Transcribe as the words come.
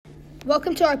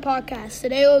Welcome to our podcast.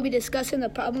 Today we'll be discussing the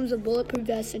problems of bulletproof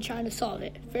vests and trying to solve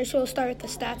it. First, we'll start with the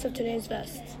stats of today's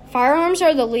vests. Firearms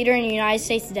are the leader in the United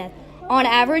States death. On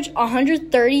average,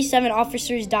 137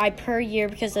 officers die per year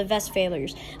because of vest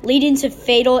failures, leading to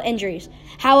fatal injuries.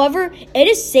 However, it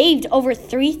has saved over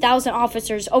 3,000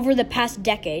 officers over the past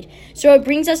decade. So it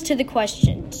brings us to the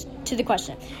question,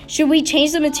 should we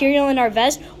change the material in our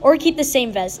vest or keep the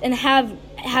same vest and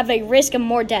have a risk of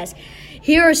more deaths?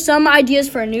 Here are some ideas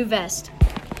for a new vest.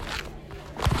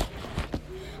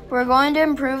 We're going to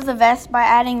improve the vest by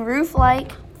adding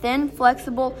roof-like, thin,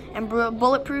 flexible, and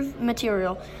bulletproof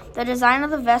material. The design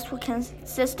of the vest will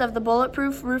consist of the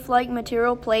bulletproof roof-like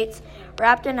material plates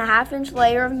wrapped in a half-inch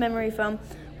layer of memory foam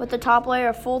with the top layer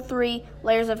of full 3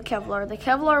 layers of Kevlar. The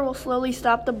Kevlar will slowly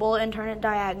stop the bullet and turn it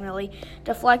diagonally,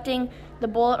 deflecting the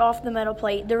bullet off the metal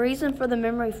plate. The reason for the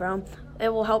memory foam, it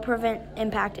will help prevent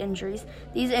impact injuries.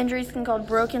 These injuries can cause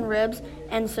broken ribs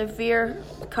and severe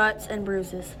cuts and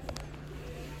bruises.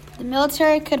 The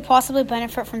military could possibly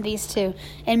benefit from these too.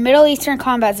 In Middle Eastern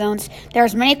combat zones, there are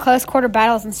many close-quarter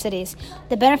battles in cities.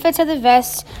 The benefits of the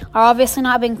vest are obviously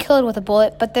not being killed with a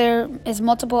bullet, but there is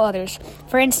multiple others.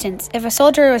 For instance, if a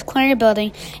soldier was clearing a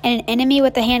building and an enemy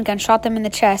with a handgun shot them in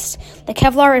the chest, the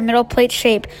Kevlar and metal plate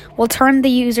shape will turn the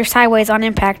user sideways on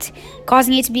impact,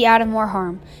 causing it to be out of more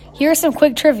harm. Here are some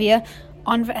quick trivia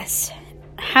on vests.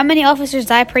 How many officers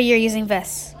die per year using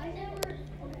vests?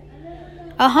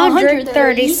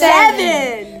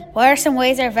 137. What are some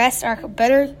ways our vests are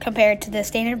better compared to the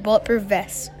standard bulletproof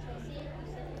vests?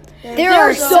 There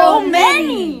are so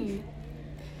many.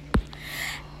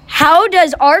 How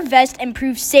does our vest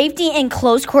improve safety in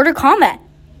close-quarter combat?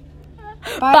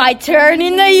 By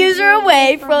turning the user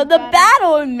away from the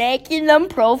battle and making them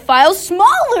profile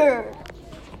smaller.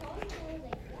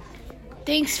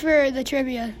 Thanks for the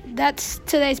trivia. That's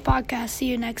today's podcast. See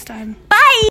you next time. Bye.